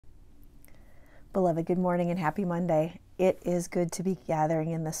Beloved, good morning and happy Monday. It is good to be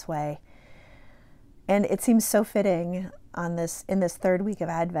gathering in this way. And it seems so fitting in this third week of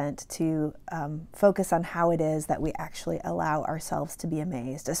Advent to focus on how it is that we actually allow ourselves to be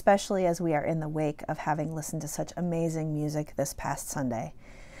amazed, especially as we are in the wake of having listened to such amazing music this past Sunday.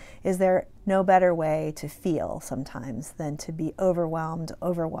 Is there no better way to feel sometimes than to be overwhelmed,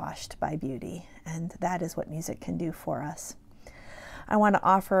 overwashed by beauty? And that is what music can do for us. I want to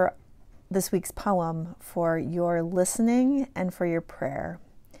offer this week's poem for your listening and for your prayer.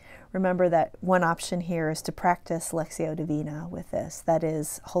 Remember that one option here is to practice Lectio Divina with this. That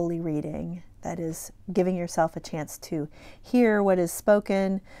is holy reading. That is giving yourself a chance to hear what is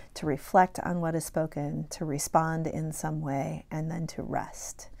spoken, to reflect on what is spoken, to respond in some way, and then to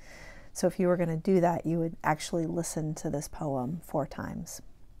rest. So if you were going to do that, you would actually listen to this poem 4 times.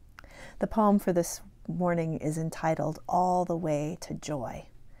 The poem for this morning is entitled All the Way to Joy.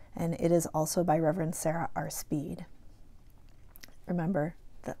 And it is also by Reverend Sarah R. Speed. Remember,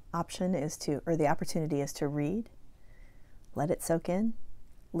 the opportunity is to read, let it soak in,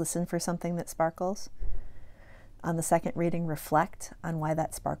 listen for something that sparkles. On the second reading, reflect on why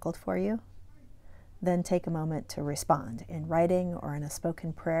that sparkled for you. Then take a moment to respond in writing or in a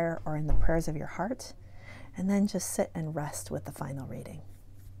spoken prayer or in the prayers of your heart. And then just sit and rest with the final reading.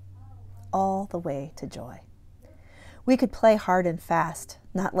 All the way to joy. We could play hard and fast,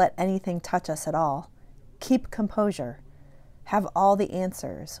 not let anything touch us at all, keep composure, have all the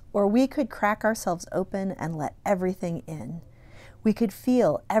answers, or we could crack ourselves open and let everything in. We could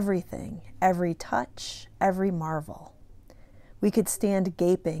feel everything, every touch, every marvel. We could stand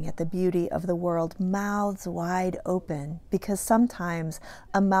gaping at the beauty of the world, mouths wide open, because sometimes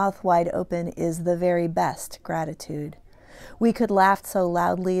a mouth wide open is the very best gratitude. We could laugh so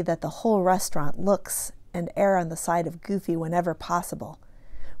loudly that the whole restaurant looks and err on the side of goofy whenever possible.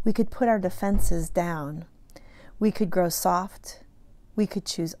 We could put our defenses down. We could grow soft. We could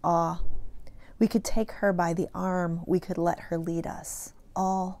choose awe. We could take her by the arm. We could let her lead us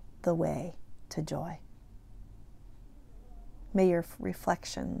all the way to joy. May your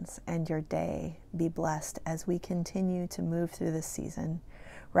reflections and your day be blessed as we continue to move through this season,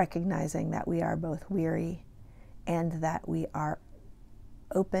 recognizing that we are both weary and that we are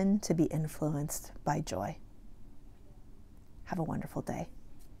open to be influenced by joy. Have a wonderful day.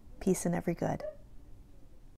 Peace and every good.